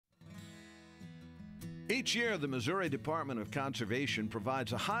Each year, the Missouri Department of Conservation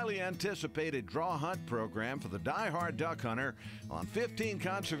provides a highly anticipated draw hunt program for the die-hard duck hunter on 15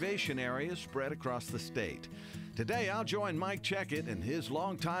 conservation areas spread across the state. Today, I'll join Mike Checkett and his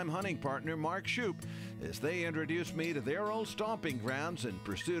longtime hunting partner, Mark Shoup, as they introduce me to their old stomping grounds in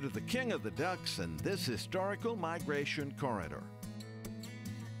pursuit of the king of the ducks and this historical migration corridor.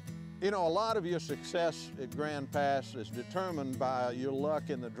 You know, a lot of your success at Grand Pass is determined by your luck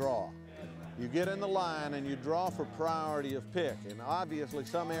in the draw. You get in the line and you draw for priority of pick, and obviously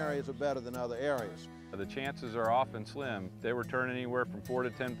some areas are better than other areas. The chances are often slim. They were turning anywhere from 4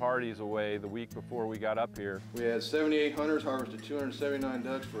 to 10 parties away the week before we got up here. We had 78 hunters, harvested 279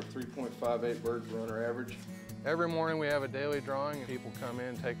 ducks for a 3.58 bird per runner average. Every morning we have a daily drawing. People come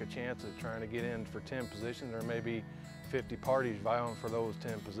in, take a chance at trying to get in for 10 positions. There may be 50 parties vying for those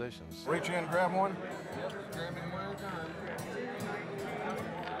 10 positions. Reach in, grab one. Yep, grab me one at a time.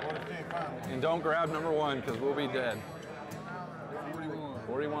 And don't grab number one, because we'll be dead.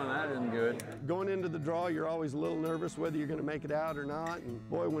 41, that isn't good. Going into the draw, you're always a little nervous whether you're going to make it out or not. And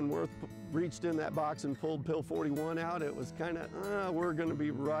boy, when Worth reached in that box and pulled pill 41 out, it was kind of, we're going to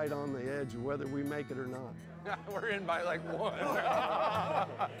be right on the edge of whether we make it or not. We're in by like one.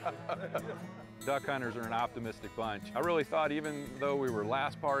 Duck hunters are an optimistic bunch. I really thought, even though we were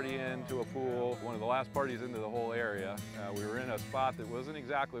last party into a pool, one of the last parties into the whole area, we were in a spot that wasn't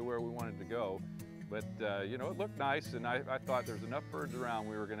exactly where we wanted to go. But, you know, it looked nice, and I thought there's enough birds around,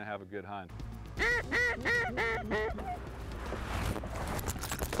 we were going to have a good hunt.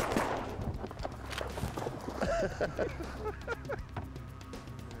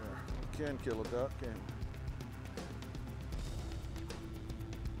 Can kill a duck, can.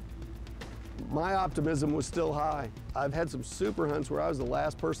 My optimism was still high. I've had some super hunts where I was the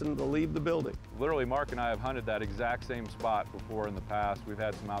last person to leave the building. Literally, Mark and I have hunted that exact same spot before in the past. We've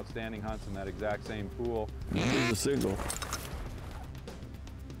had some outstanding hunts in that exact same pool. Here's the signal.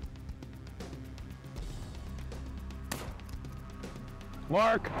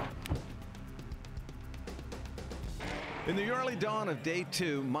 Mark! In the early dawn of day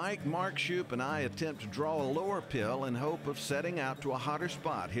 2, Mike, Mark Shoup, and I attempt to draw a lower pill in hope of setting out to a hotter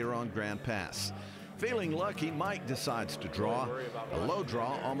spot here on Grand Pass. Feeling lucky, Mike decides to draw. A low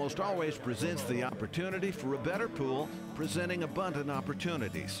draw almost always presents the opportunity for a better pool, presenting abundant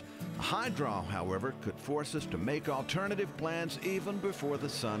opportunities. A high draw, however, could force us to make alternative plans even before the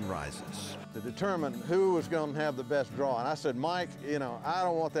sun rises. To determine who was going to have the best draw. And I said, Mike, you know, I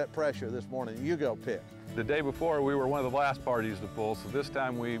don't want that pressure this morning. You go pick. The day before, we were one of the last parties to pull, so this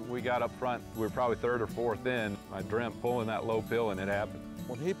time we got up front. We were probably 3rd or 4th in. I dreamt pulling that low pill, and it happened.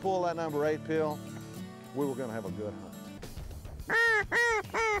 When he pulled that number 8 pill, we were going to have a good hunt.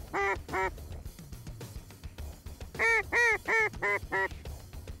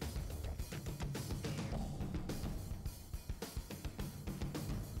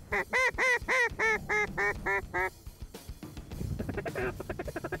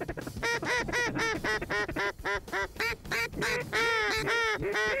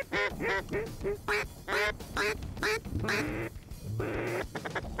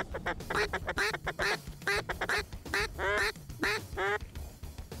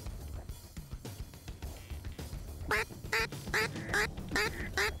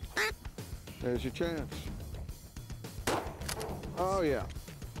 There's your chance. Oh yeah.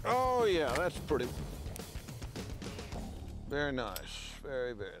 Oh yeah, that's pretty. Very nice.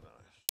 Very, very nice.